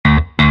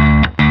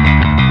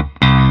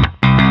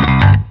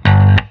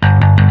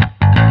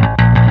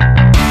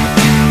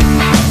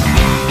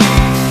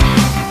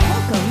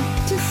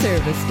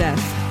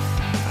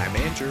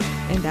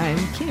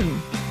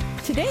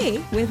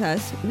with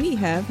us, we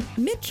have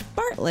Mitch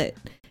Bartlett.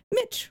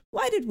 Mitch,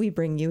 why did we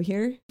bring you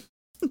here?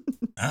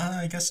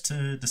 I guess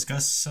to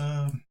discuss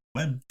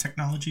web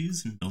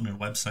technologies and building a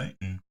website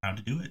and how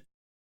to do it.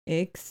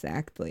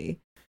 Exactly.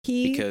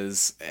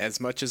 Because as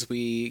much as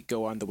we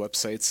go on the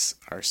websites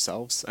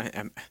ourselves,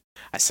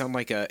 I sound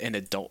like an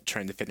adult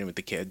trying to fit in with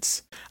the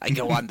kids. I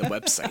go on the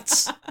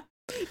websites.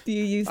 Do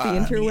you use the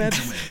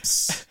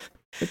interwebs?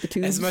 With the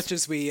tubes? As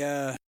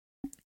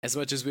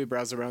much as we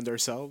browse around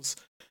ourselves,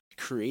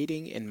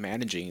 creating and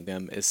managing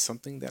them is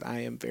something that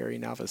I am very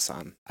novice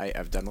on.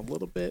 I've done a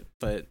little bit,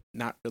 but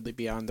not really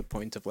beyond the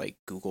point of like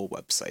Google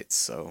websites.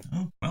 So,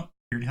 well,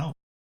 here to help.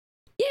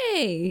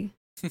 Yay!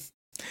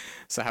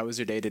 So how was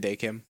your day today,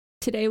 Kim?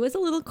 Today was a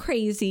little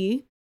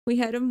crazy. We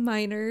had a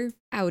minor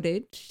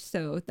outage,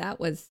 so that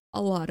was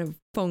a lot of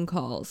phone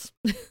calls.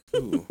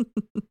 Ooh.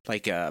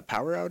 Like a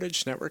power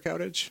outage, network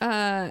outage?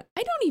 I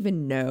don't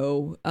even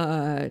know.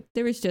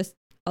 There was just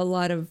a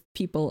lot of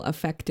people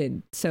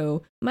affected,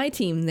 so my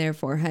team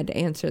therefore had to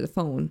answer the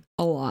phone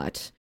a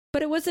lot.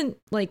 But it wasn't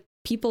like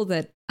people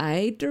that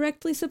I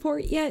directly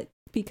support yet,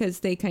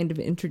 because they kind of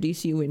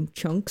introduce you in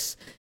chunks.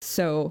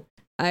 So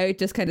I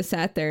just kind of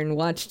sat there and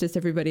watched as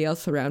everybody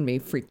else around me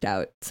freaked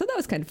out. So that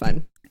was kind of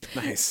fun.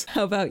 Nice.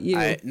 How about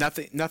you?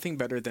 Nothing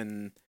better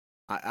than,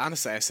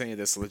 honestly, I was saying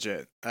this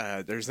legit.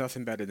 There's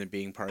nothing better than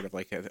being part of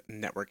like a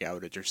network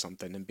outage or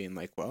something and being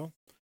like, well,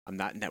 I'm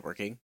not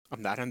networking.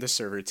 I'm not on the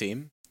server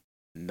team.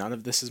 None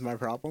of this is my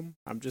problem.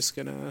 I'm just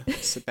going to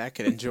sit back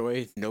and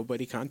enjoy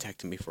nobody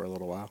contacting me for a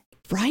little while.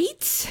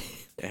 Right?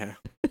 Yeah.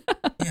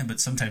 Yeah,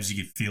 but sometimes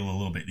you feel a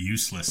little bit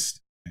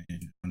useless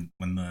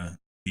when the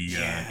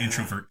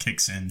introvert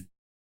kicks in.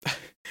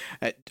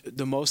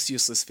 The most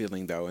useless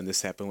feeling, though, and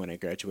this happened when I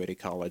graduated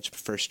college,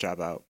 first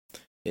job out,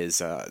 is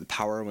the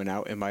power went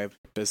out in my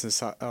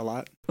business a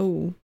lot.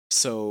 Oh.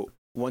 So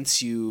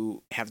once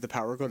you have the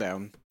power go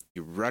down,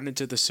 you run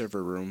into the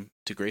server room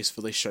to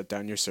gracefully shut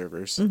down your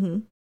servers,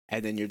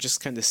 and then you're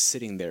just kind of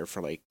sitting there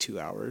for like 2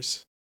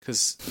 hours.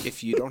 Because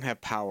if you don't have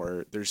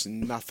power, there's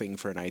nothing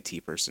for an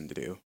IT person to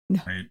do.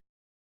 Right.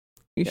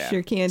 You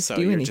sure can't so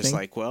do you're anything. just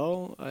like,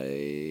 well,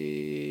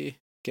 I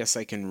guess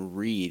I can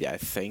read, I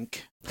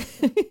think.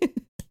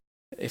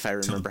 If I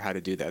remember how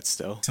to do that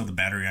still. Till the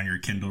battery on your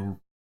Kindle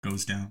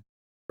goes down.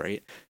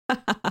 Right?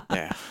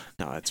 Yeah.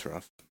 No, that's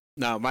rough.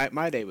 No,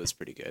 my day was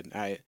pretty good.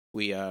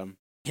 We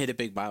hit a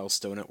big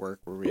milestone at work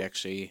where we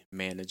actually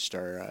managed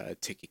our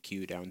ticket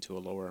queue down to a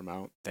lower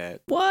amount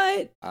that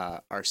What?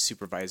 Our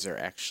supervisor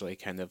actually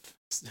kind of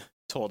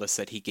told us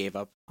that he gave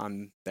up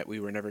on, that we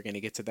were never going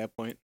to get to that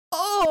point.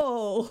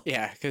 Oh!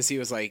 Yeah, because he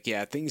was like,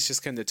 yeah, things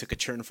just kind of took a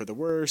turn for the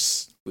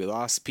worse. We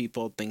lost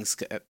people. Things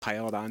got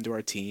piled onto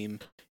our team.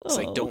 It's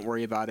like, don't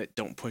worry about it.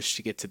 Don't push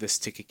to get to this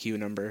ticket queue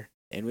number.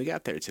 And we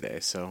got there today,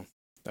 so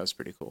that was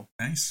pretty cool.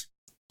 Nice.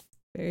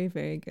 Very,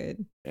 very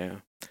good. Yeah.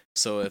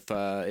 So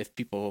if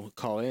people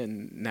call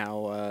in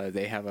now,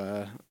 they have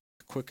a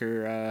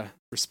quicker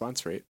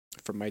response rate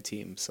from my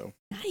team. So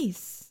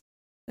Nice.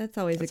 That's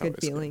always a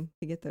good feeling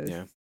to get those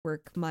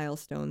work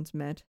milestones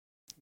met.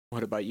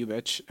 What about you,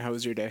 Mitch? How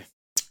was your day?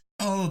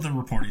 Oh, the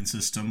reporting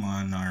system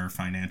on our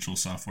financial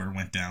software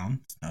went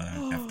down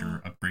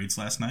after upgrades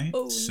last night.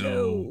 Oh,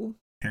 no.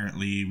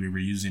 Apparently we were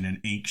using an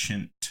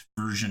ancient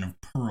version of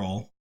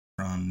Perl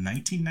from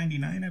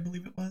 1999, I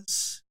believe it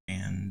was.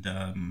 And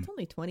it's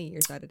only 20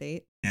 years out of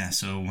date. Yeah,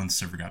 so when the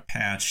server got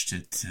patched,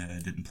 it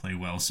didn't play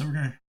well. So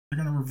they're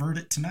gonna revert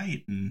it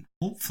tonight, and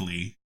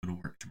hopefully it'll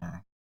work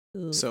tomorrow.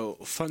 Ooh. So,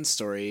 fun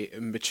story.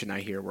 Mitch and I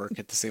here work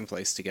at the same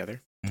place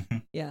together. Mm-hmm.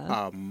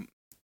 Yeah.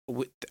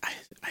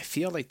 I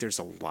feel like there's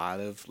a lot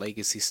of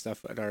legacy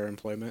stuff at our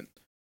employment,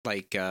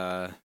 like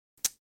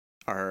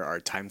our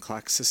time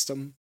clock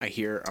system. I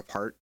hear a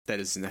part that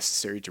is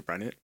necessary to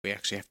run it, we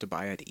actually have to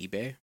buy on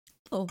eBay.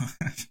 Oh.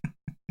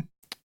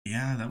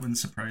 Yeah, that wouldn't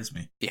surprise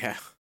me. Yeah.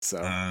 So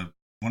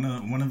when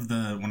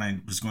I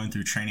was going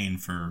through training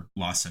for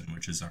Lawson,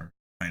 which is our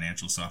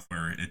financial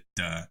software,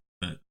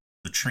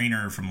 the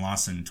trainer from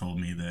Lawson told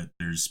me that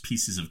there's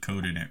pieces of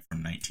code in it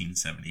from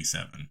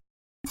 1977.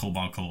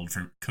 COBOL code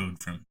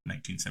from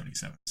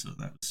 1977. So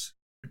that was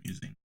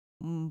amusing.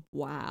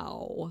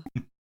 Wow.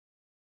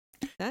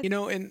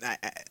 And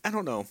I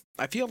don't know.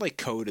 I feel like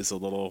code is a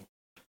little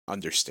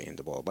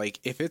understandable. Like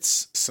if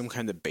it's some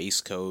kind of base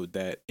code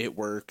that it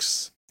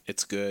works,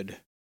 it's good.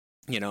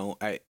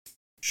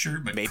 Sure,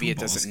 but maybe it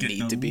doesn't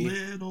need to be a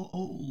little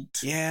old.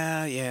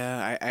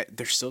 Yeah.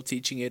 They're still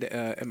teaching it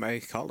at my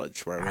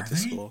college where I went to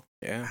school.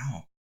 Yeah.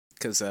 Wow.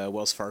 Because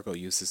Wells Fargo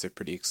uses it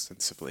pretty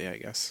extensively, I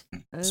guess.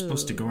 It was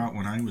supposed to go out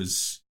when I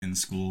was in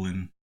school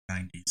in the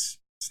 90s.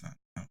 It's not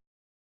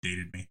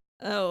dated me.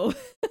 Oh.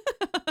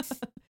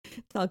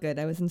 It's all good.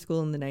 I was in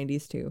school in the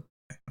 90s too.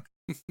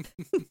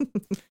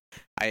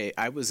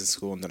 I was in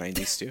school in the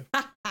 90s too.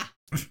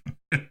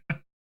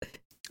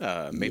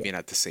 Maybe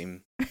not the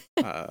same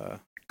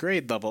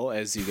grade level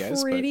as you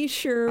guys. Pretty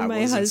sure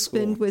my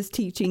husband was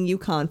teaching you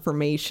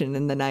confirmation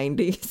in the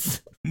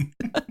 90s.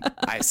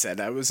 I said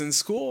I was in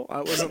school.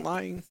 I wasn't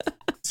lying.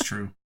 It's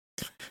true.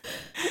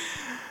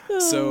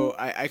 So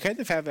I kind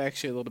of have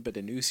actually a little bit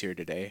of news here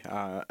today.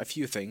 A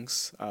few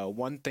things.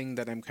 One thing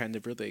that I'm kind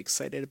of really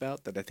excited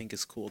about that I think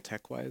is cool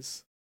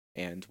tech-wise,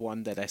 and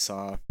one that I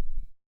saw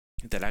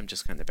that I'm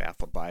just kind of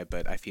baffled by,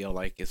 but I feel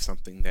like it's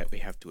something that we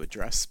have to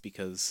address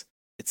because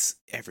it's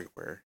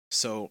everywhere.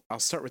 So I'll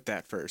start with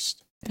that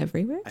first.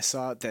 Everywhere? I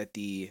saw that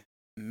the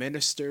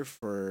Minister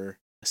for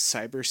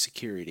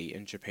Cybersecurity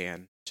in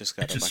Japan just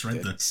got I just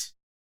elected. read this.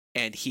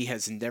 And he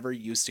has never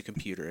used a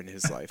computer in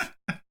his life.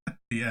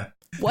 Yeah.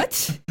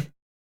 What?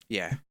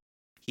 Yeah.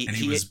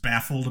 He was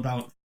baffled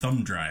about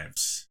thumb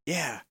drives.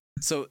 Yeah.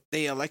 So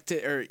they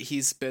elected, or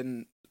he's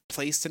been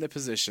placed in a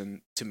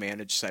position to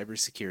manage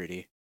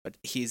cybersecurity, but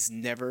he's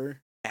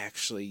never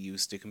actually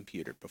used a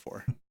computer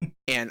before.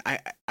 And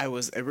I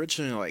was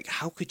originally like,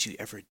 how could you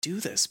ever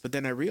do this? But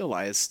then I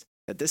realized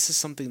that this is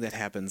something that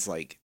happens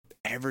like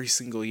every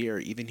single year,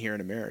 even here in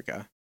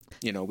America.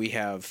 You know, we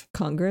have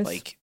Congress?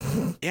 like,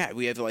 yeah,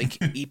 we have like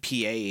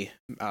EPA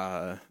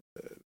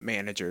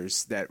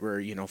managers that were,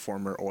 you know,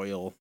 former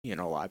oil, you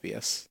know,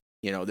 lobbyists.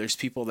 You know, there's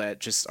people that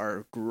just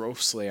are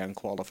grossly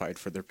unqualified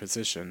for their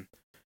position.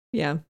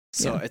 Yeah.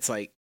 So it's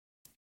like,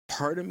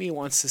 part of me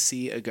wants to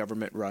see a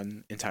government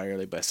run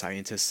entirely by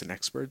scientists and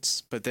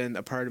experts, but then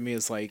a part of me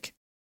is like,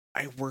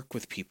 I work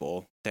with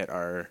people that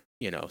are,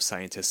 you know,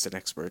 scientists and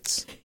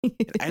experts.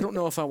 I don't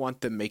know if I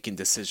want them making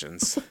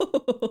decisions,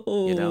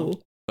 you know?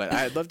 But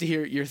I'd love to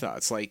hear your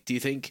thoughts. Like, do you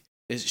think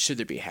should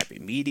there be a happy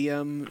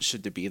medium?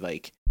 Should there be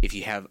like, if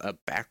you have a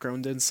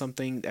background in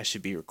something, that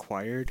should be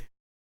required?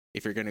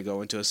 If you're going to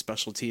go into a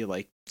specialty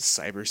like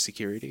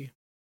cybersecurity,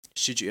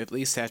 should you at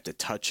least have to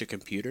touch a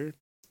computer?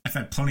 I've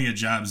had plenty of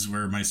jobs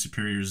where my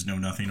superiors know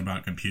nothing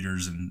about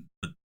computers, and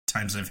the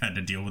times I've had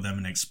to deal with them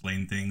and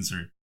explain things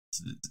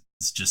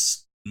it's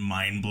just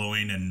mind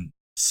blowing and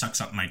sucks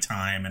up my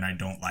time, and I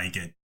don't like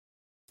it.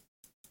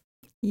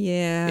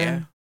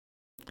 Yeah.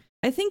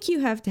 I think you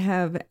have to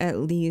have at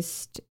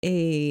least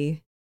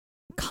a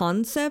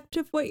concept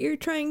of what you're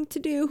trying to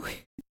do.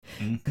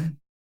 Mm-hmm.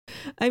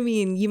 I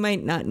mean, you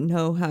might not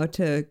know how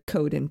to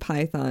code in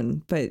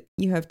Python, but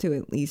you have to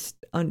at least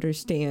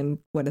understand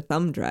what a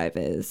thumb drive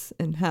is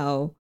and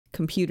how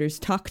computers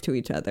talk to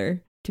each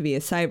other to be a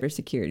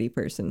cybersecurity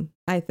person,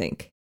 I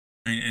think.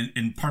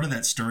 And part of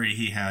that story,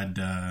 he had,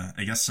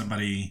 I guess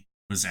somebody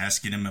was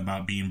asking him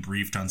about being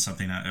briefed on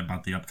something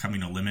about the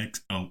upcoming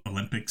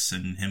Olympics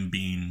and him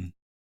being,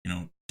 you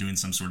know, doing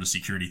some sort of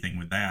security thing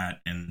with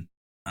that. And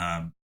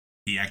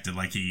he acted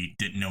like he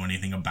didn't know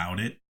anything about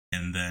it.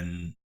 And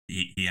then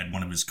he had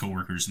one of his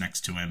coworkers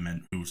next to him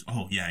and who's,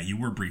 oh, yeah, you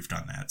were briefed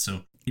on that.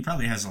 So he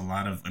probably has a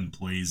lot of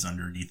employees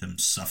underneath him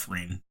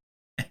suffering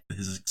at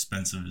his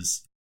expense of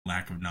his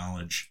lack of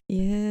knowledge.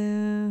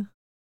 Yeah.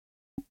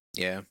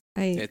 Yeah.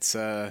 It's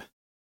a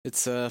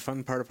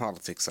fun part of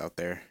politics out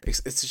there.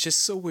 It's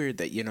just so weird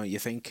that, you know, you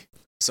think,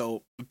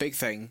 so a big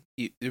thing,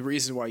 the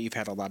reason why you've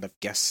had a lot of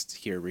guests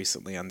here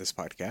recently on this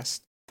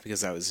podcast,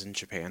 because I was in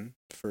Japan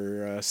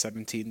for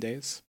 17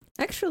 days.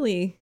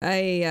 Actually,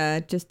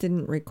 I just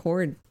didn't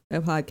record a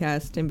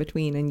podcast in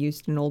between and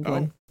used an old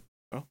one.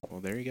 Oh,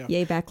 well, there you go.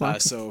 Yay, backlog.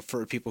 So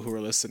for people who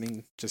are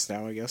listening just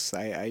now, I guess,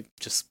 I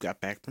just got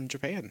back from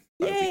Japan.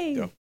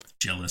 Yay!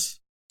 Jealous.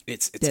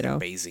 It's an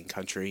amazing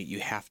country. You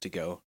have to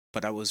go.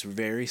 But I was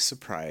very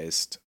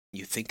surprised.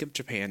 You think of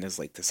Japan as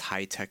like this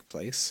high-tech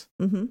place,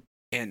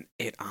 and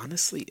it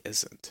honestly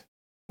isn't.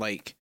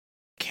 Like,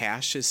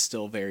 cash is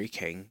still very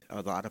king.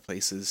 A lot of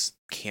places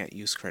can't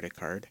use credit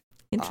card.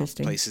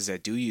 Interesting. Places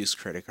that do use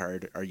credit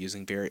card are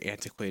using very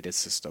antiquated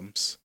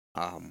systems.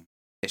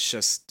 It's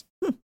just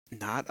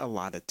not a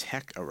lot of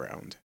tech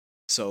around.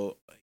 So,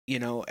 you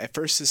know, at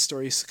first this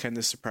story kind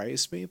of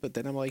surprised me, but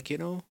then I'm like, you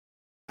know,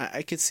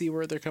 I could see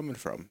where they're coming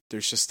from.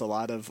 There's just a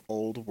lot of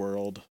old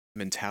world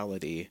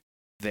mentality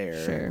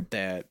there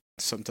that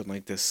something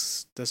like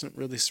this doesn't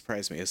really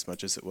surprise me as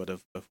much as it would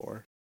have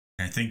before.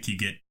 I think you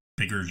get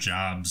bigger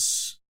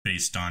jobs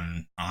based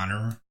on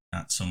honor,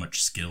 not so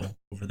much skill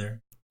over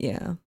there.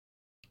 Yeah.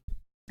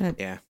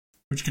 Yeah.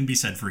 Which can be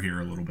said for here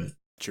a little bit.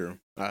 True.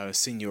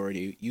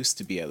 Seniority used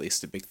to be at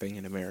least a big thing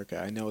in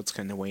America. I know it's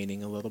kind of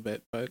waning a little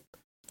bit, but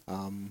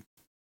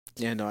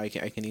yeah, no, I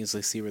can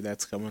easily see where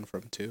that's coming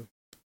from too.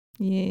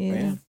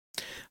 Yeah.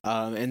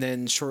 And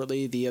then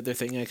shortly, the other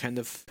thing I kind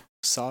of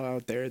saw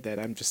out there that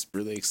I'm just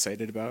really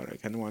excited about, I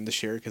kind of wanted to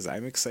share because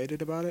I'm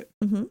excited about it,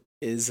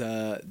 is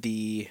I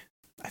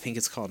think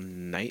it's called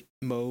night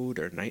mode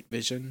or night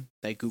vision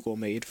that Google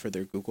made for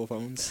their Google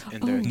phones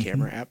and their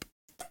camera app.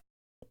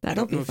 I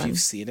don't know if you've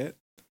seen it,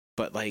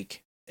 but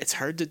like, it's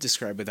hard to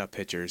describe without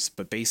pictures,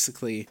 but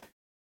basically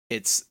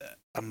it's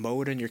a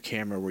mode on your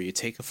camera where you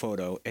take a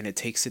photo and it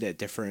takes it at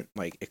different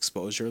like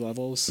exposure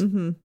levels.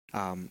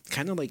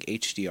 Kind of like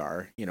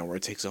HDR, you know, where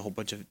it takes a whole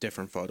bunch of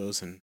different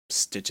photos and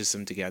stitches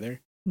them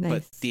together. Nice.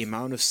 But the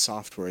amount of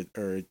software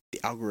or the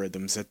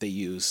algorithms that they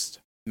used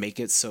make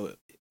it so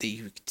that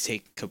you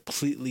take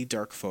completely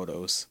dark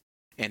photos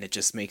and it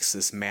just makes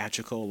this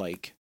magical,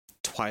 like,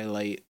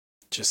 twilight,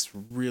 just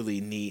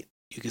really neat.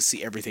 You can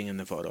see everything in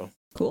the photo.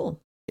 Cool.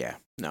 Yeah,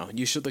 no,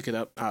 you should look it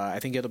up. I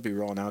think it'll be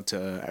rolling out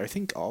to, I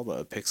think, all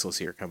the Pixels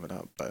here coming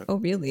up. But Oh,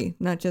 really?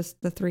 Not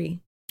just the 3?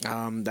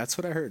 that's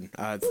what I heard.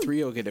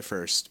 3 will get it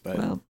first, but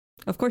Well,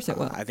 of course it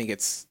will. I think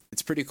it's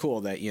pretty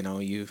cool that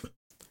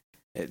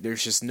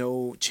there's just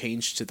no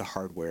change to the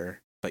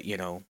hardware, but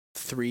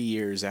 3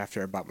 years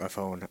after I bought my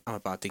phone, I'm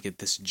about to get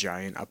this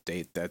giant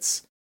update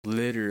that's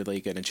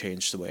literally going to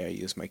change the way I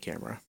use my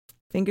camera.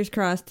 Fingers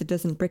crossed it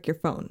doesn't brick your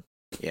phone.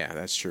 Yeah,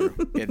 that's true.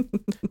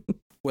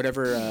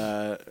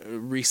 Whatever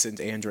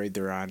recent Android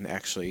they're on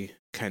actually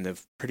kind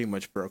of pretty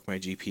much broke my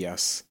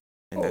GPS,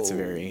 and that's a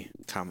very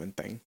common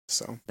thing.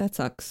 So that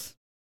sucks.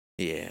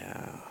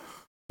 Yeah,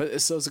 but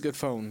it's still a good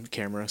phone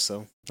camera,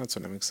 so that's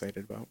what I'm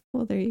excited about.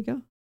 Well, there you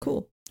go.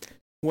 Cool.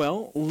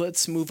 Well,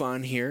 let's move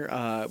on here.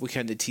 We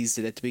kind of teased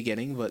it at the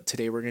beginning, but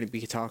today we're going to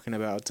be talking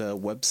about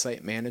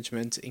website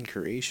management and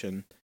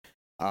creation.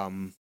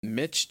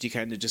 Mitch, do you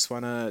kind of just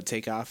want to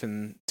take off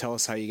and tell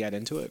us how you got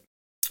into it?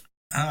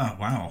 Oh,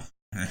 wow.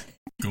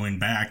 Going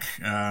back,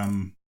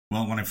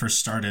 well, when I first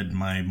started,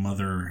 my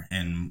mother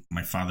and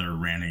my father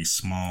ran a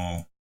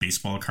small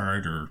baseball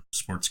card or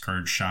sports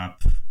card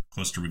shop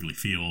close to Wrigley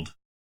Field.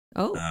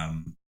 Oh.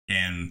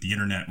 And the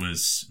internet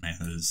was, man,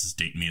 this is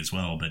dating me as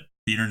well, but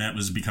the internet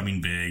was becoming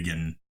big,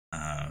 and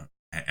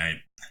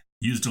I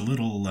used a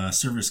little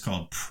service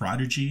called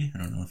Prodigy. I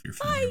don't know if you're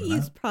familiar with that. I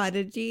use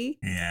Prodigy.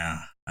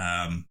 Yeah.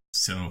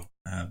 So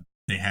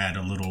they had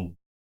a little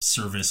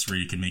service where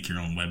you can make your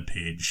own web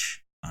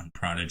page on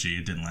Prodigy.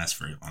 It didn't last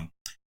very long.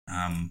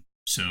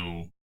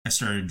 So I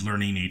started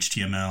learning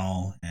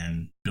HTML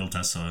and built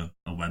us a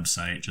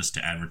website just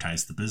to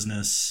advertise the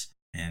business.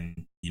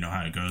 And you know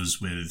how it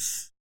goes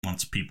with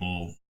once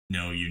people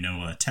know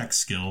a tech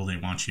skill, they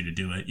want you to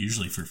do it,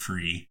 usually for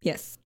free.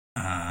 Yes.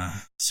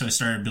 So I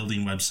started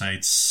building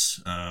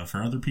websites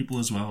for other people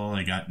as well.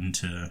 I got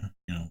into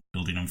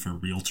building them for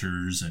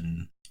realtors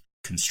and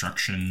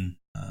construction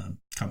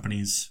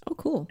companies. Oh,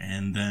 cool.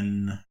 And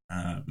then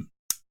I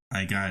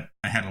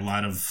had a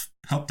lot of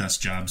help desk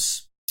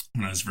jobs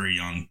when I was very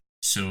young.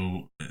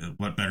 So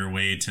what better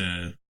way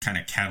to kind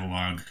of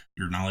catalog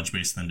your knowledge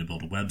base than to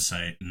build a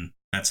website? And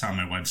that's how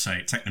my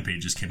website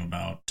Technopages came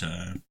about.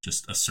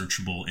 Just a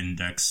searchable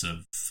index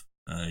of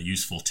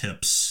useful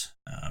tips.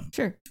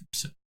 Sure.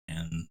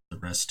 And the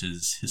rest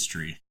is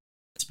history.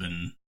 It's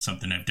been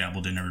something I've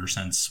dabbled in ever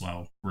since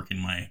while working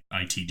my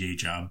IT day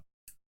job.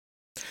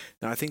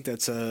 No, I think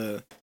that's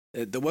the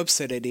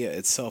website idea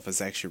itself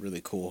is actually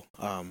really cool.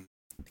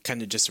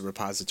 Kind of just a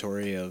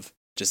repository of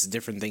just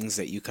different things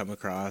that you come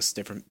across,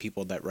 different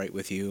people that write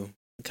with you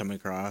come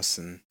across,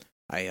 and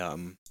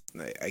I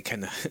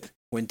kind of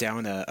went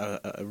down a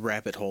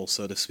rabbit hole,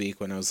 so to speak,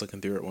 when I was looking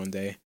through it one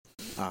day.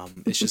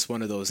 It's just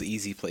one of those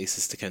easy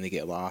places to kind of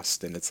get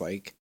lost, and it's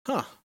like,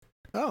 oh,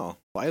 well,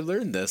 I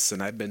learned this,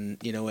 and I've been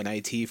in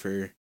IT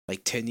for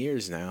like 10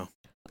 years now.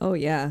 Oh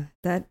yeah,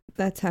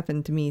 that's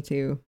happened to me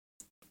too.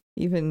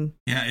 Go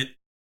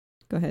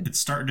ahead. It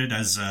started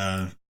as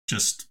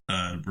just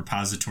a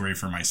repository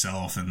for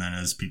myself, and then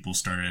as people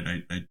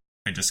started,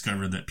 I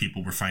discovered that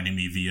people were finding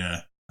me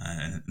via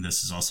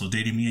this is also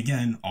dating me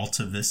again,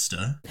 Alta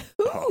Vista.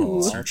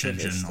 Search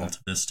engine Alta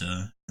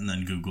Vista, and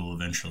then Google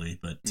eventually.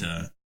 But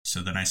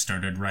so then I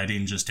started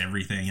writing just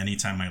everything.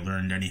 Anytime I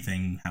learned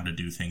anything, how to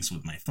do things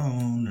with my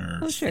phone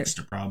or fixed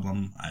a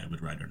problem, I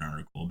would write an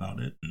article about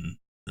it, and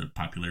the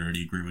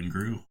popularity grew and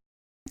grew.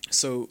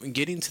 So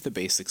getting to the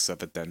basics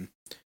of it then,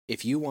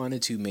 if you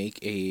wanted to make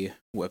a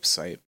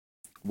website,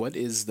 what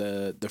is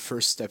the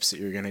first steps that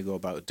you're going to go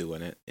about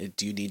doing it?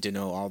 Do you need to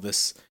know all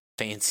this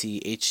fancy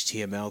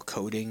HTML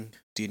coding?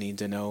 Do you need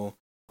to know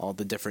all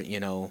the different,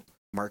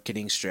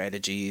 marketing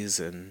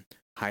strategies and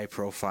high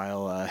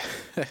profile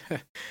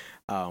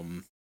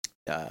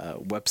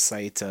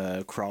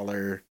website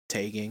crawler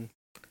tagging?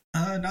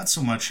 Not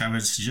so much. I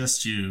would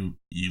suggest you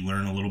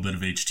learn a little bit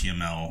of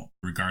HTML,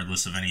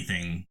 regardless of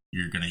anything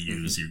you're going to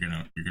use. You're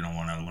gonna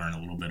want to learn a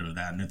little bit of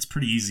that, and it's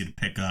pretty easy to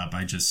pick up.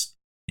 I just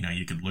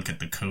you could look at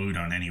the code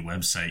on any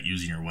website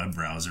using your web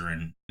browser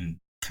and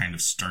kind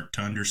of start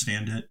to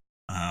understand it.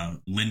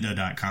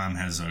 Lynda.com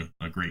has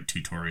a great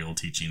tutorial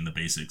teaching the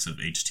basics of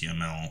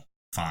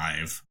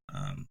HTML5.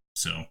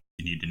 So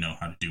you need to know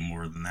how to do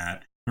more than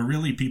that. But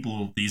really,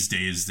 people these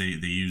days they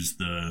use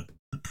the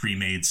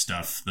pre-made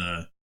stuff,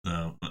 the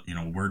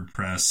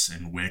WordPress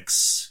and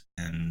Wix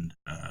and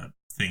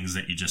things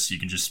that you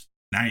can just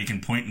now you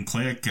can point and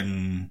click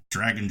and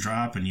drag and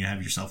drop, and you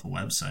have yourself a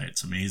website.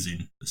 It's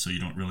amazing. So you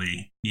don't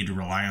really need to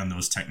rely on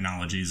those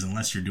technologies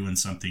unless you're doing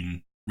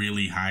something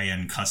really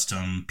high-end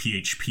custom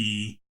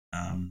PHP.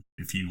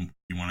 If you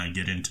want to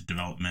get into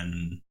development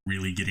and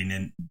really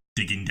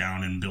digging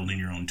down and building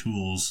your own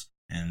tools,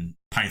 and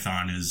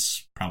Python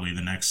is probably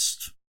the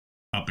next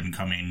up and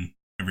coming.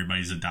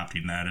 Everybody's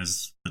adopting that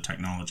as the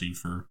technology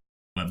for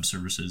web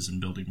services and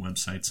building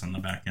websites on the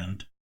back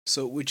end.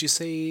 So would you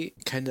say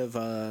kind of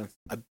a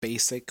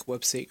basic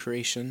website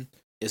creation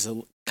is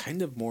a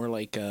kind of more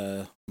like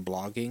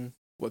blogging,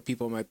 what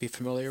people might be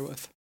familiar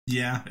with?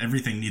 Yeah,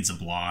 everything needs a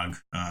blog.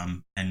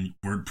 And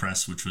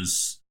WordPress, which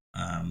was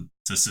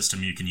It's a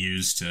system you can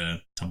use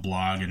to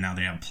blog, and now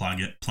they have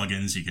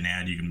plugins you can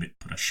add. You can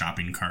put a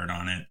shopping cart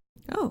on it.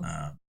 Oh,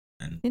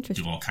 and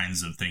interesting. do all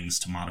kinds of things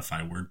to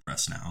modify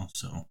WordPress now.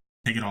 So I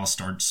think it all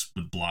starts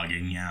with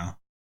blogging, yeah.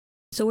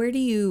 So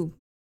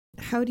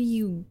how do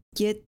you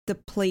get the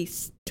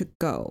place to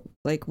go?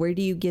 Like, where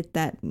do you get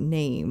that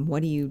name?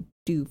 What do you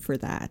do for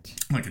that?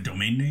 Like a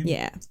domain name?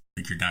 Yeah.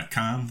 Like your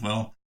 .com?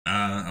 Well,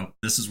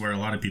 this is where a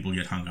lot of people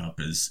get hung up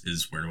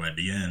is where do I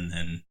begin?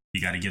 And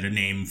you got to get a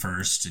name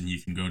first, and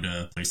you can go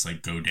to a place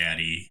like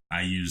GoDaddy.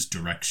 I use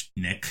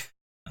DirectNick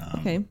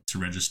to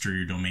register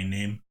your domain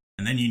name.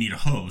 And then you need a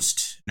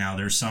host. Now,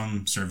 there's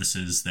some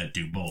services that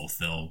do both.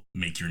 They'll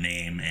make your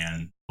name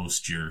and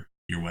host your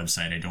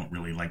website. I don't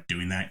really like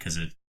doing that because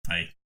if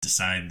I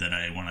decide that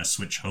I want to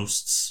switch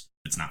hosts,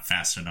 it's not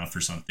fast enough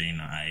or something.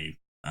 I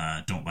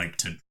don't like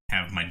to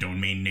have my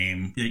domain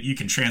name. You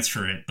can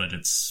transfer it, but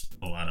it's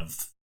a lot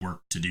of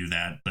work to do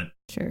that. But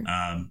sure.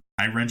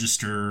 I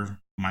register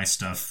my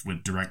stuff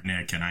with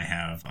DirectNick, and I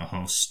have a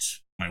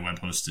host. My web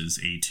host is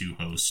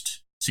A2Host.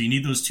 So you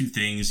need those two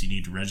things. You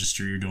need to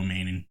register your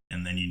domain,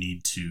 and then you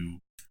need to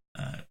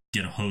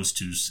get a host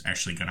who's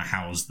actually going to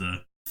house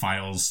the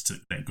files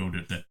that go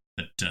to that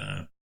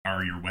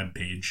are your web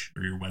page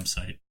or your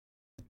website.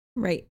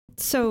 Right.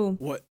 So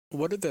what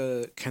are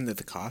the kind of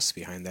the costs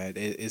behind that?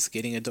 Is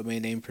getting a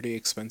domain name pretty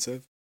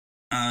expensive?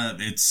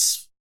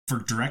 It's for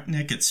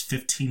DirectNick, it's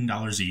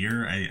 $15 a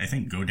year. I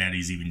think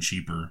GoDaddy's even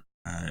cheaper.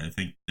 I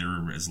think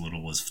they're as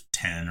little as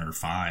 10 or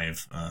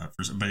 5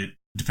 but it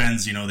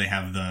depends. They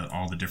have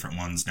all the different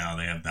ones now.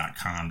 They have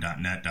 .com,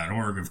 .net,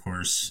 .org, of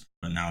course,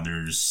 but now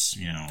there's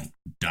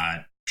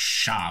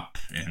 .shop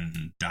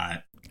and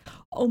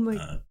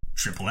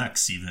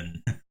 .XXX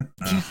even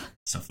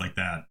stuff like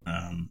that.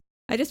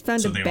 I just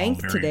found a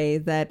bank today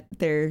that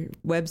their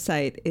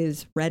website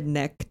is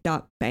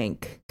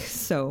redneck.bank.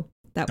 So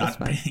that was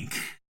fun. Bank.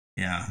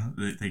 Yeah,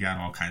 they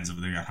got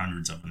they got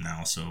hundreds of them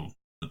now. So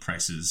the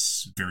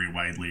prices vary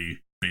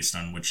widely based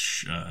on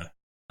which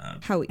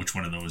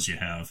one of those you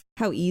have.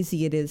 How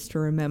easy it is to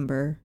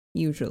remember,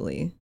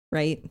 usually,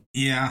 right?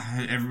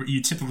 Yeah,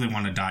 you typically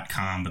want a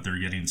 .com, but they're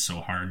getting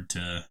so hard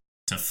to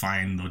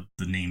find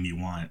the name you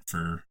want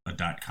for a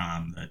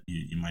 .com that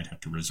you might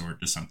have to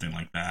resort to something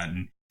like that.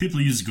 And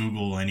people use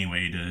Google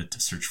anyway to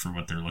search for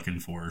what they're looking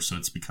for, so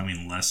it's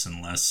becoming less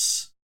and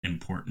less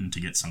important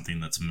to get something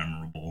that's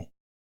memorable.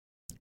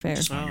 Fair.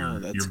 Just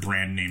want your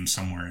brand name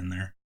somewhere in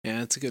there. Yeah,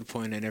 that's a good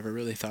point. I never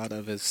really thought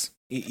of is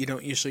you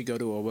don't usually go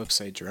to a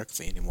website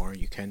directly anymore.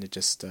 You kind of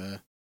just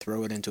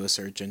throw it into a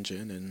search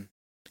engine and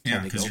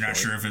because you're not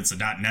sure if it's a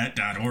 .net,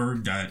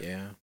 .org,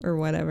 or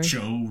whatever,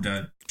 show,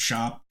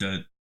 .shop,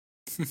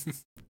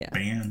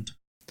 band.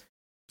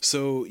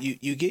 So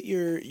you get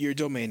your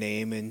domain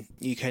name, and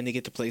you kind of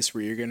get the place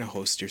where you're going to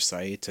host your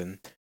site, and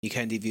you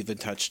kind of even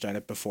touched on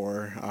it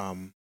before.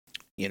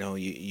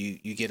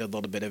 You get a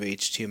little bit of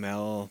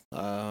HTML,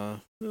 a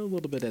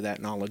little bit of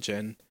that knowledge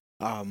in.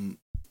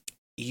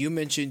 You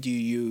mentioned you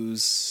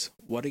use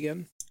what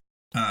again?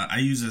 I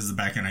use as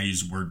the backend. I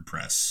use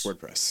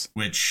WordPress.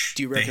 Which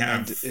do you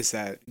recommend? Is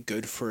that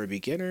good for a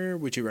beginner?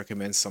 Would you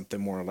recommend something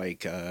more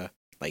like a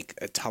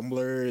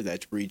Tumblr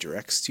that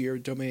redirects to your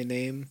domain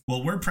name?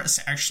 Well, WordPress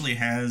actually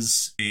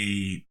has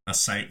a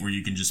site where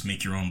you can just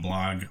make your own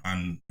blog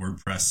on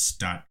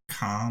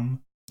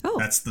WordPress.com. Oh,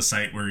 that's the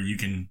site where you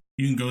can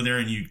go there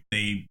and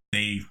they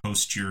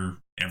host your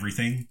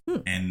everything.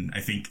 And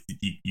I think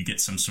you get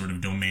some sort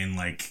of domain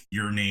like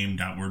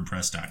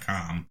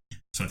yourname.wordpress.com.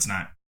 So it's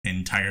not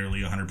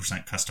entirely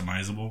 100%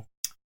 customizable.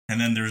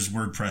 And then there's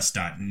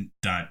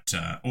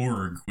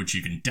WordPress.org, which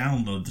you can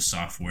download the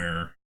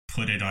software,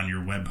 put it on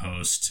your web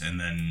host, and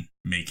then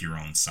make your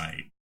own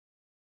site.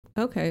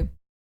 Okay.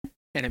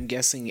 And I'm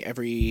guessing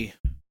every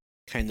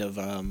kind of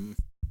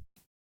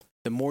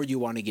the more you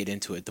want to get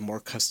into it, the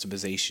more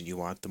customization you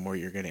want, the more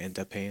you're going to end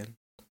up paying.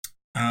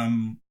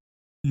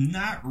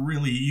 Not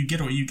really. You get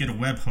a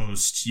web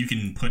host. You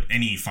can put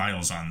any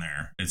files on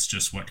there. It's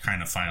just what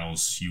kind of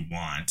files you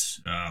want.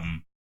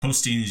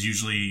 Hosting is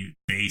usually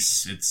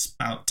base. It's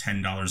about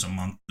 $10 a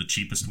month, the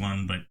cheapest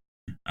one. But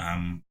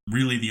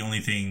really, the only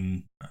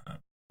thing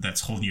that's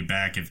holding you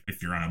back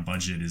if you're on a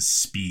budget is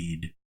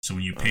speed. So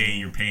when you pay,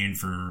 you're paying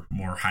for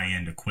more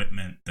high-end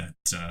equipment that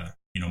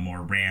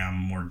more RAM,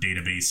 more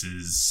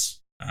databases,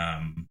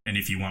 and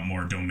if you want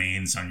more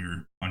domains on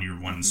your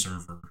one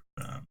server,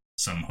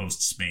 some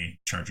hosts may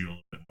charge you a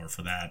little bit more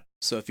for that.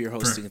 So if you're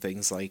hosting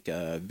things like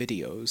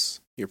videos,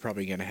 you're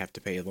probably going to have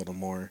to pay a little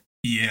more.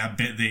 Yeah,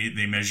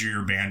 they measure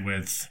your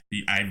bandwidth.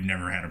 I've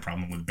never had a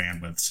problem with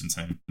bandwidth since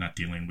I'm not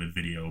dealing with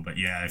video. But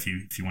yeah, if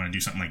you want to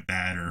do something like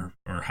that or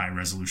high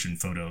resolution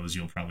photos,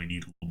 you'll probably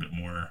need a little bit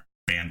more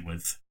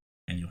bandwidth,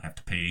 and you'll have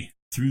to pay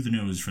through the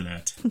nose for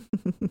that.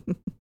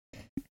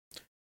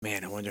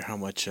 Man, I wonder how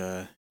much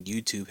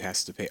YouTube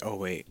has to pay. Oh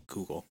wait,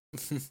 Google.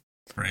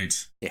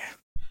 Right. Yeah.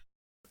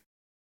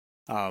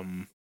 All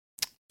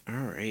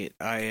right.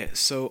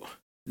 So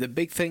the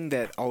big thing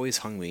that always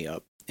hung me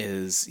up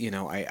is,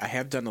 I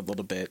have done a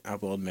little bit, I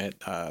will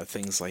admit,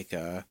 things like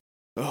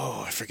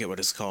oh, I forget what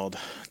it's called.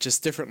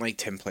 Just different like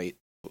template,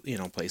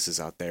 places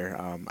out there.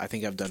 I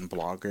think I've done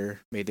Blogger,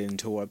 made it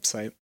into a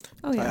website.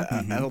 Oh yeah.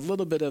 I have a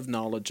little bit of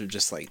knowledge of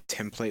just like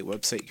template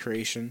website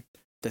creation.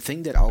 The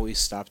thing that always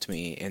stopped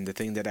me, and the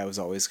thing that I was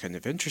always kind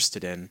of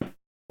interested in,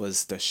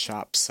 was the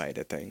shop side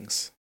of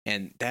things,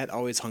 and that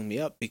always hung me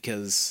up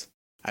because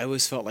I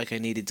always felt like I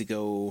needed to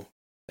go.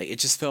 Like it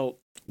just felt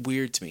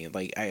weird to me.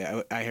 Like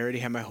I already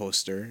had my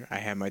hoster, I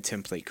had my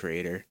template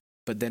creator,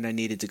 but then I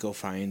needed to go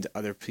find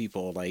other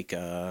people like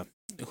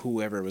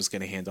whoever was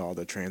going to handle all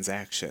the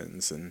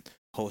transactions and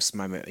host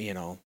my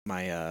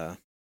I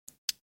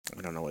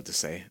don't know what to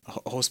say,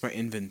 host my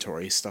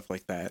inventory, stuff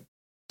like that.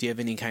 Do you have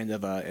any kind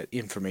of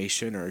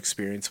information or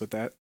experience with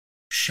that?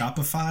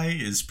 Shopify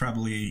is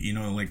probably,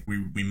 like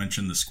we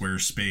mentioned the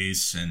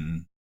Squarespace,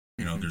 and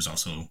there's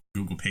also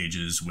Google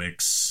Pages,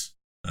 Wix,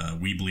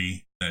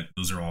 Weebly.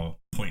 Those are all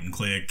point and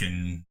click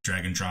and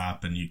drag and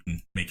drop, and you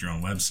can make your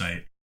own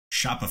website.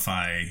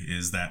 Shopify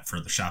is that for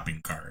the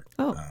shopping cart.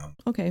 Oh,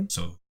 okay.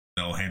 So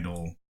they'll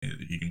handle,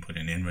 you can put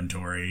in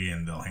inventory,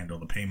 and they'll handle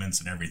the payments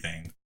and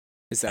everything.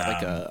 Is that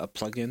like a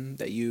plugin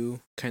that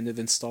you kind of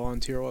install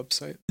onto your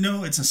website?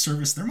 No, it's a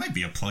service. There might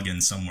be a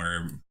plugin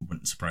somewhere.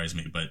 Wouldn't surprise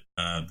me, but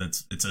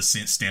it's a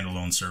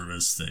standalone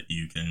service that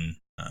you can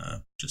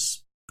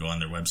just go on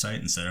their website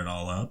and set it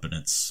all up, and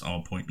it's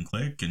all point and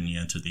click, and you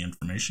enter the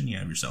information. You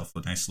have yourself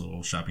a nice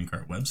little shopping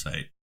cart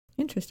website.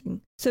 Interesting.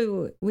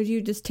 So would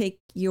you just take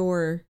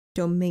your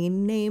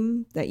domain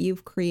name that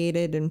you've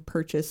created and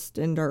purchased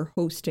and are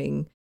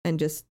hosting and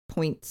just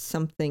point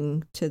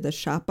something to the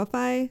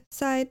Shopify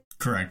side?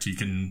 Correct. You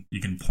can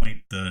point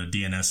the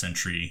DNS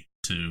entry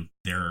to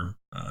their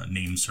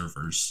name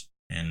servers,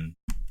 and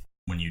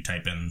when you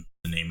type in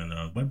the name in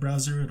the web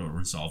browser, it'll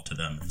resolve to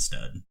them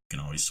instead. You can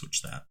always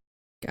switch that.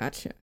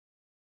 Gotcha.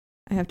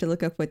 I have to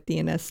look up what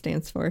DNS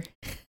stands for.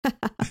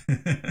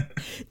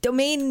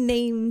 Domain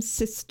Name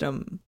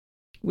System,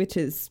 which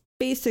is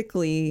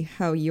basically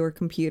how your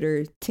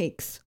computer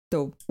takes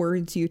the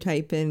words you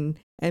type in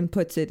and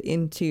puts it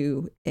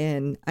into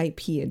an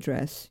IP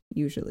address,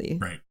 usually.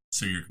 Right.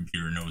 So your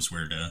computer knows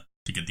where to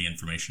get the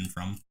information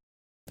from.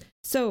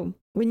 So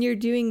when you're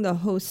doing the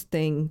host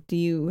thing, do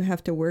you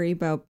have to worry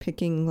about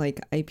picking like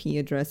IP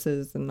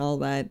addresses and all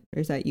that? Or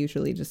is that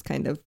usually just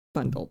kind of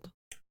bundled?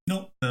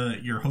 Nope.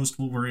 Your host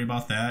will worry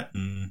about that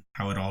and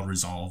how it all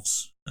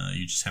resolves.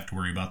 You just have to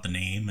worry about the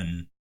name,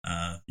 and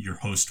your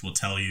host will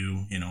tell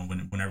you,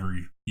 whenever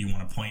you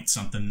want to point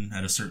something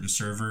at a certain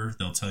server,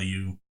 they'll tell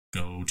you,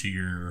 go to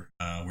your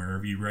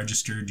wherever you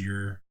registered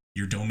your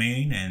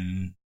domain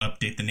and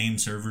update the name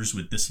servers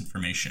with this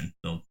information.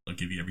 They'll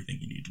give you everything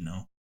you need to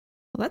know.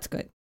 Well, that's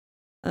good.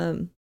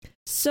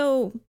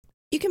 So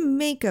you can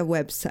make a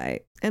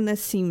website, and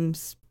this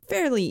seems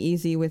fairly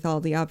easy with all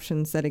the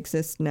options that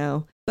exist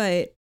now.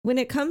 But when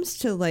it comes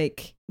to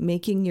like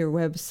making your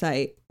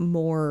website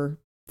more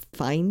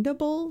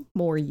findable,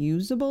 more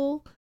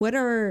usable, what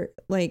are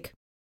like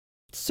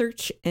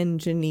search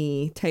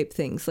engine-y type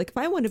things? Like if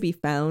I want to be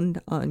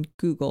found on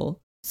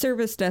Google,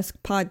 Service Desk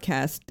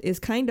Podcast is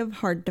kind of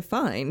hard to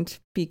find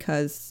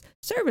because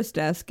Service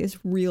Desk is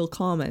real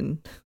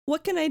common.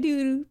 What can I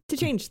do to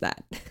change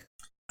that?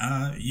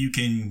 You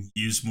can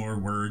use more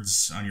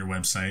words on your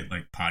website,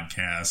 like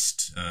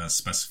podcast,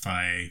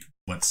 specify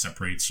what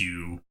separates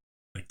you,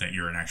 like that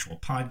you're an actual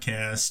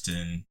podcast,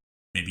 and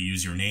maybe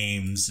use your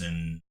names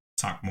and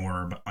talk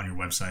more on your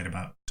website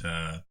about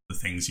the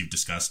things you've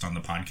discussed on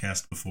the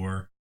podcast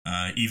before.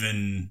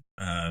 Even,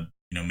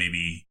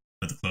 maybe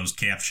put the closed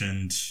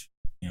captioned,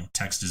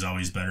 text is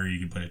always better. You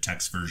can put a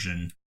text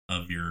version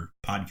of your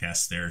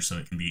podcast there so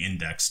it can be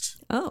indexed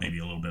maybe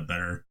a little bit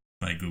better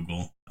by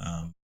Google.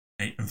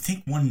 I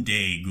think one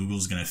day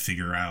Google's going to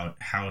figure out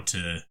how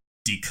to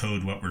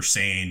decode what we're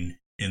saying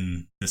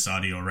in this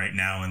audio right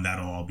now, and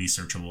that'll all be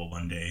searchable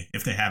one day,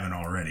 if they haven't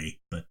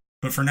already. But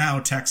for now,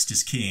 text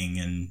is king,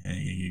 and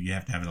you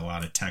have to have a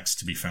lot of text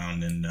to be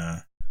found in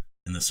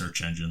the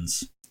search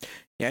engines.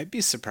 Yeah, I'd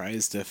be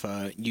surprised if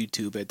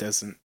YouTube it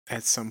doesn't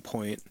at some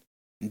point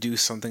do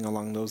something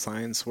along those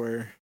lines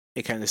where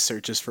it kind of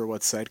searches for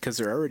what's said, because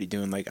they're already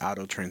doing like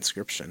auto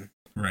transcription.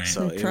 Right.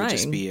 So it would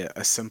just be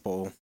a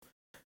simple.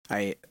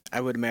 I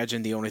would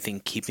imagine the only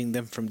thing keeping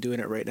them from doing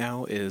it right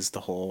now is the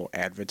whole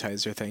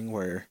advertiser thing,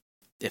 where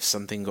if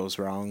something goes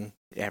wrong,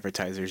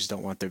 advertisers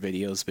don't want their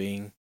videos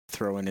being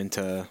thrown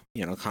into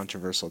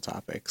controversial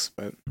topics.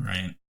 But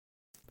right.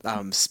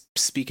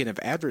 Speaking of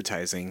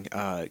advertising,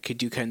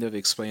 could you kind of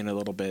explain a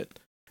little bit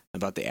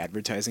about the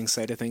advertising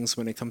side of things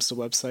when it comes to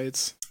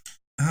websites?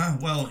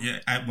 Well, yeah,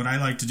 what I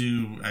like to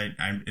do,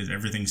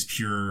 everything's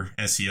pure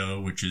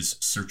SEO, which is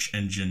search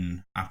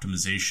engine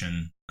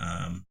optimization.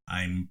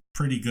 I'm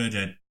pretty good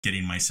at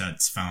getting my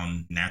sites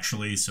found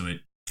naturally, so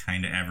it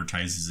kind of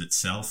advertises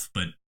itself.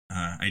 But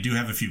I do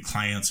have a few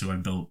clients who I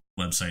built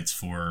websites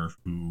for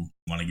who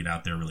want to get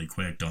out there really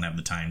quick, don't have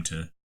the time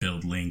to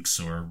build links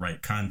or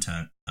write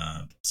content.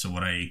 So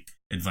what I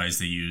advise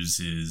they use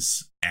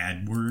is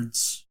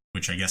AdWords,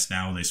 which I guess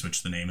now they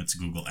switched the name. It's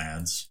Google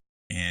Ads.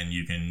 And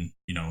you can,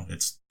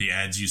 it's the the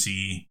ads you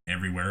see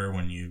everywhere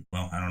when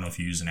I don't know if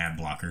you use an ad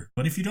blocker,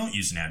 but if you don't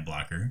use an ad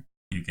blocker,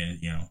 you can,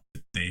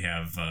 they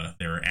have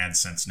their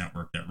AdSense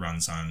network that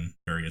runs on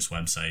various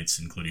websites,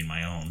 including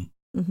my own,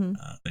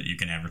 that you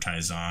can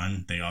advertise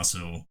on. They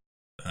also,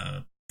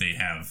 they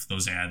have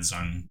those ads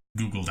on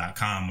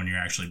google.com when you're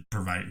actually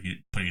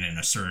putting in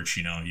a search.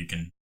 You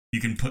can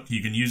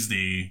use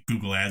the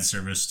Google Ad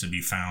service to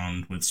be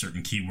found with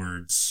certain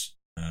keywords,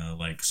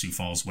 like Sioux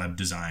Falls web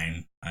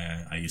design.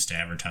 I used to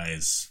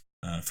advertise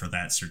for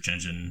that search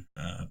engine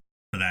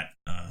for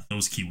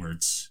those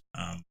keywords.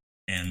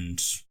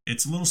 And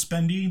it's a little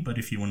spendy, but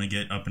if you want to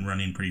get up and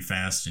running pretty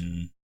fast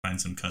and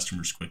find some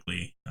customers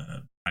quickly,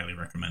 highly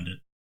recommend it.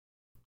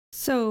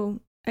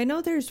 So I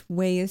know there's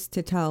ways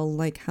to tell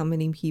like how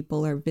many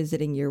people are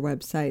visiting your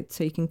website,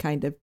 so you can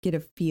kind of get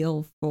a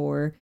feel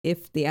for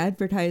if the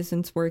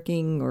advertisement's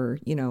working or,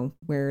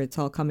 where it's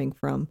all coming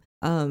from.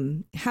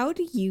 How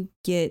do you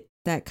get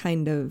that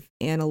kind of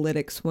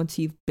analytics once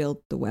you've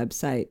built the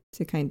website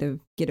to kind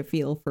of get a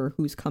feel for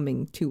who's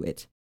coming to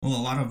it? Well,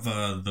 a lot of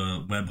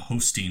the web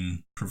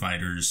hosting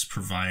providers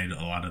provide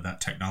a lot of that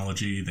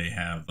technology. They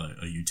have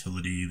a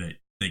utility that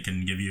they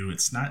can give you.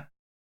 It's not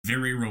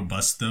very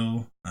robust,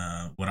 though.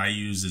 What I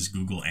use is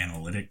Google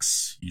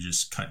Analytics. You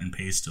just cut and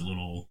paste a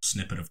little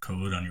snippet of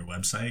code on your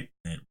website.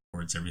 It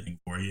records everything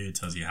for you. It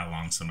tells you how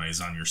long somebody's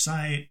on your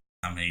site,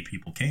 how many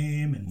people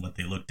came, and what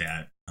they looked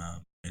at.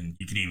 And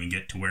you can even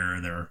get to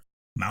where their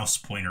mouse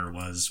pointer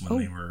was when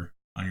they were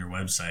on your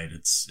website.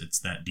 It's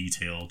that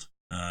detailed.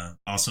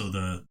 Also,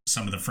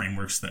 some of the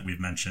frameworks that we've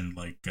mentioned,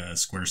 like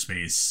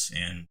Squarespace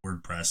and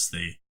WordPress,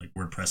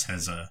 WordPress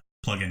has a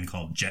plugin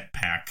called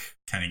Jetpack,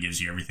 kind of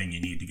gives you everything you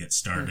need to get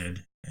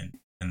started,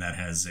 and that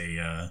has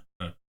a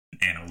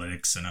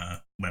analytics and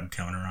a web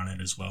counter on it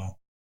as well.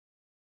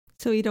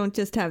 So you don't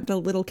just have the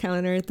little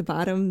counter at the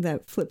bottom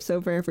that flips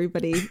over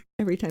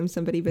every time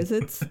somebody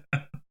visits?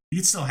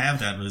 You'd still have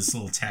that, but it's a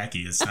little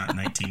tacky. It's not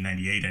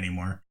 1998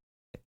 anymore.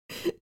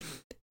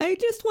 I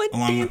just want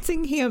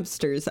dancing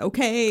hamsters,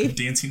 okay?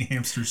 Dancing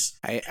hamsters.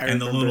 I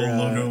and the little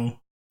logo.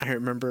 I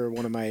remember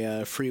one of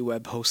my free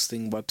web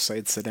hosting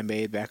websites that I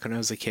made back when I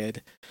was a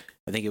kid.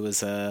 I think it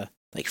was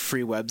like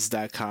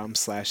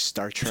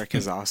freewebs.com/Star Trek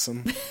is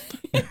awesome.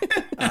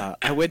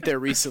 I went there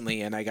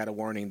recently and I got a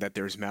warning that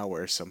there's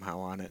malware somehow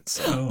on it.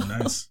 So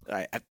nice.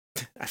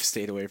 I've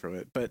stayed away from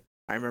it. But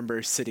I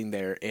remember sitting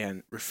there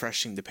and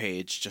refreshing the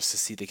page just to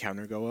see the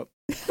counter go up.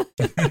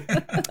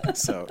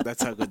 So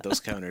that's how good those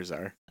counters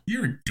are.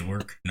 You're a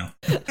dork. No.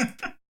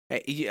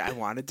 I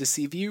wanted to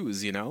see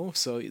views,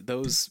 so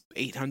those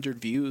 800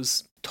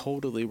 views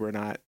totally were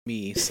not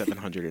me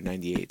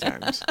 798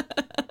 times.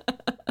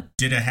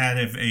 Did it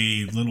have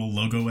a little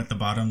logo at the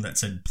bottom that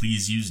said,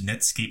 please use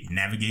Netscape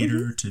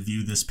Navigator to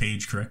view this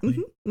page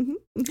correctly?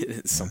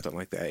 Something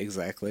like that,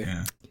 exactly.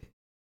 Yeah.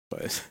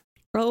 But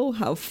oh,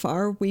 how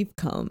far we've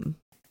come.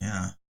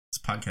 Yeah. This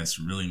podcast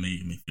really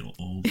made me feel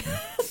old.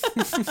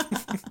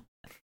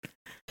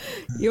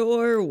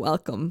 You're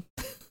welcome.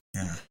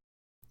 Yeah.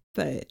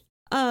 But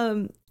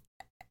and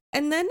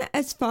then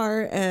as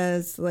far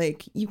as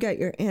like you got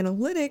your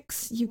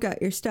analytics, you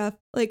got your stuff,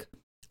 like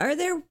are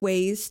there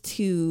ways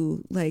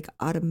to like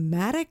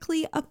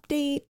automatically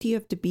update? Do you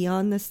have to be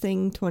on this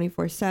thing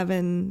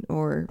 24/7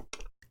 or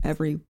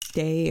every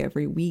day,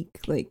 every week?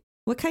 Like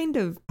what kind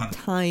of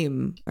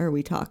time are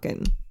we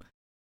talking?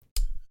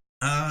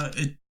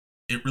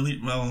 It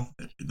really, well,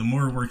 the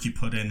more work you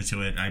put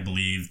into it, I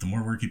believe, the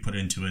more work you put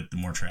into it, the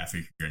more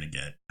traffic you're going to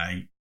get.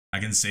 I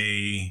can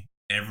say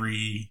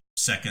every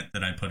second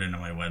that I put into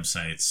my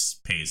websites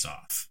pays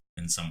off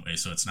in some way,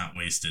 so it's not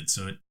wasted.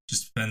 So it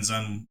just depends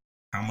on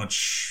how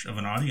much of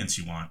an audience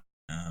you want.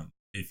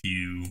 If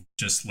you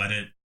just let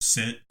it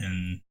sit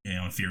and,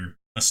 if you're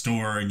a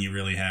store and you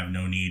really have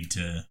no need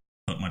to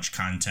put much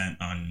content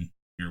on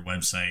your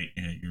website,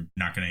 you're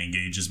not going to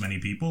engage as many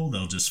people.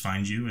 They'll just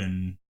find you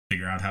and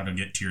figure out how to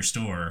get to your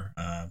store.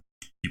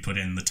 You put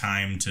in the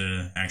time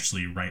to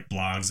actually write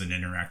blogs and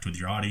interact with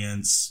your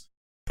audience,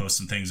 post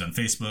some things on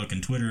Facebook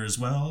and Twitter as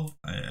well.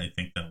 I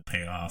think that'll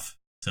pay off.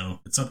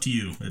 So it's up to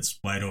you. It's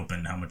wide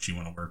open how much you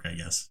want to work, I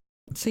guess.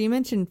 So you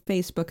mentioned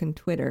Facebook and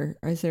Twitter.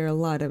 Is there a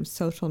lot of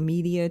social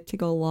media to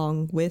go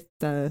along with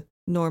the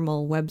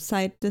normal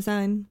website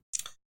design?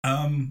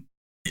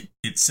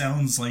 It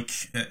sounds like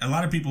a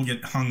lot of people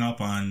get hung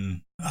up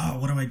on,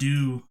 what do I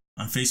do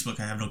on Facebook?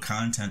 I have no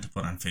content to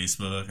put on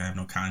Facebook. I have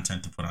no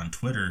content to put on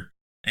Twitter.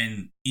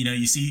 And,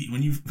 you see,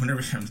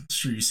 whenever, I'm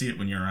sure you see it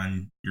when you're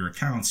on your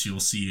accounts,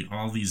 you'll see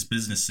all these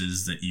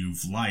businesses that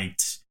you've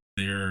liked.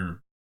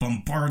 They're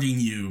bombarding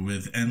you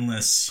with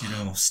endless,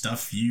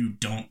 stuff you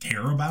don't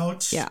care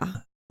about.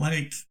 Yeah.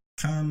 Like,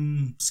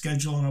 come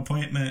schedule an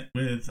appointment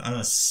with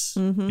us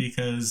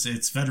because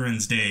it's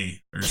Veterans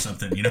Day or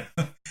something,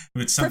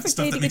 with some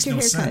stuff that makes no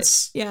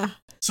sense. Yeah.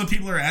 So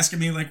people are asking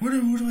me like,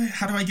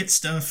 how do I get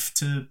stuff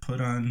to put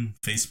on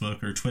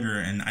Facebook or Twitter?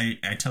 And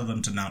I tell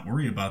them to not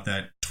worry about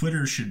that.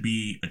 Twitter should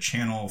be a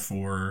channel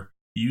for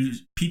you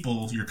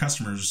people, your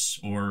customers,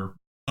 or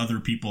other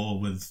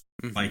people with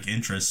like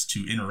interests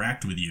to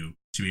interact with you.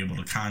 to be able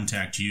to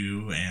contact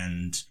you,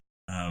 and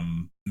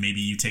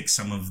maybe you take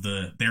some of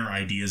their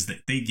ideas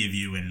that they give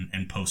you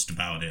and post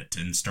about it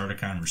and start a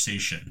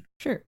conversation.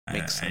 Sure.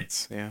 Makes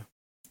sense. Yeah.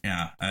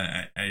 Yeah.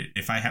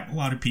 If I have a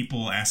lot of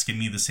people asking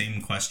me the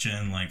same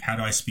question, like, how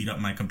do I speed up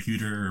my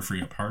computer or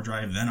free up hard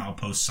drive, then I'll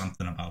post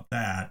something about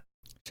that.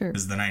 Sure.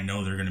 Because then I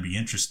know they're going to be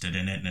interested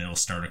in it and it'll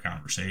start a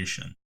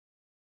conversation.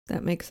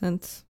 That makes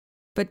sense.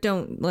 But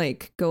don't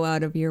like go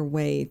out of your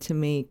way to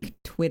make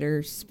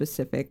Twitter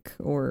specific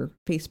or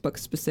Facebook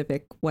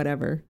specific,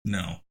 whatever.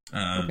 No.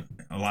 A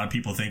lot of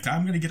people think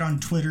I'm going to get on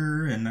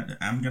Twitter and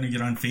I'm going to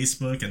get on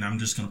Facebook and I'm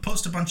just going to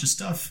post a bunch of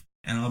stuff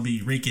and I'll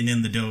be raking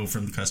in the dough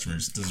from the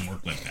customers. It doesn't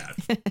work like that.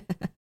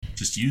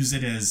 Just use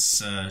it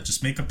as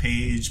just make a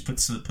page,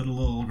 put a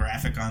little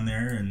graphic on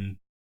there and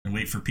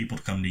wait for people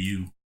to come to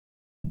you.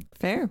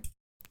 Fair.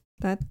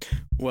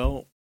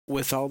 Well,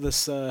 with all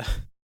this talk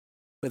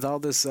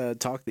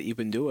that you've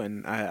been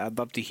doing, I'd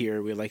love to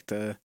hear. We like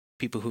the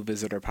people who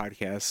visit our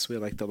podcasts. We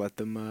like to let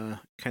them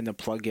kind of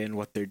plug in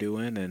what they're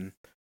doing and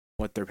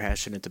what they're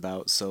passionate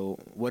about. So,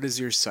 what is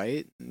your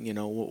site? You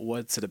know,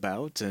 what's it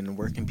about, and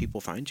where can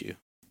people find you?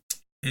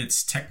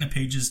 It's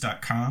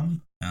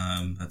technopages.com.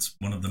 That's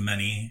one of the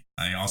many.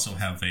 I also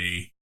have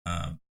a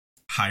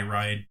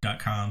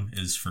highride.com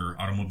is for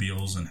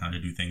automobiles and how to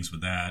do things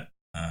with that.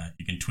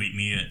 You can tweet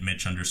me at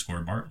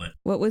Mitch_Bartlett.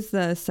 What was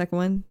the second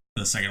one?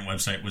 The second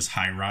website was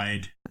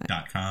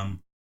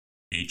highride.com.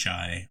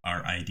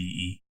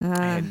 HIRIDE.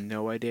 I had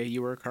no idea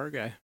you were a car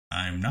guy.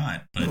 I'm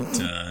not,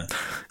 but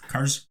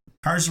cars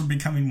are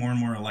becoming more and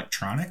more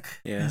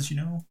electronic, as you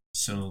know.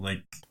 So,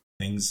 like,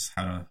 things,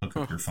 how to hook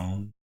up your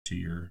phone to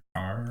your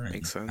car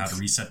and how to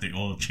reset the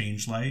oil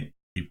change light.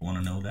 People want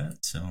to know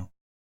that, so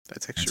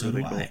that's actually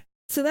really cool.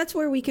 So that's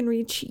where we can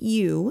reach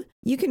you.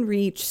 You can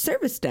reach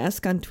Service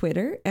Desk on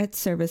Twitter at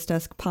Service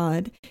Desk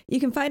Pod.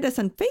 You can find us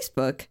on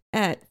Facebook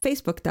at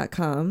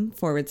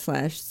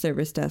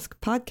facebook.com/Service Desk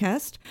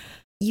Podcast.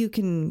 You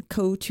can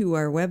go to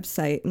our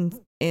website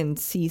and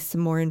see some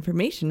more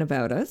information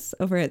about us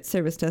over at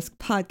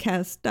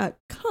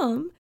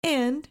servicedeskpodcast.com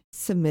and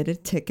submit a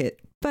ticket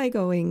by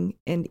going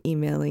and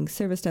emailing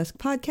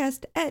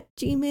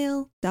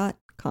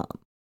servicedeskpodcast@gmail.com.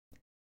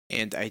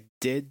 And I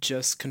did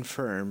just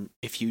confirm,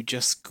 if you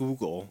just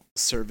Google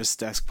Service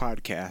Desk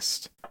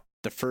Podcast,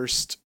 the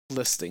first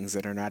listings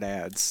that are not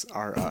ads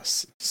are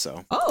us.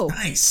 So,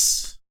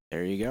 nice.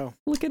 There you go.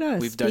 Look at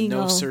us. We've done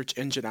no search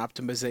engine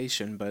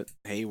optimization, but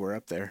hey, we're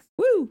up there.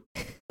 Woo!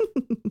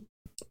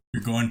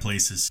 You're going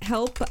places.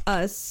 Help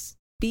us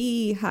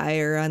be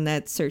higher on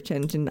that search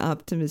engine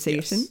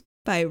optimization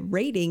by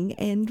rating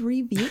and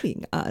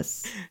reviewing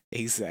us.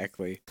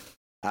 Exactly.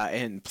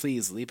 And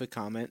please leave a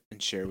comment and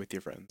share with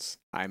your friends.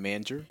 I'm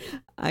Andrew.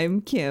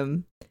 I'm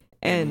Kim.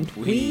 And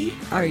we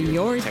are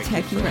your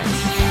Techie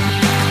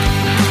Friends.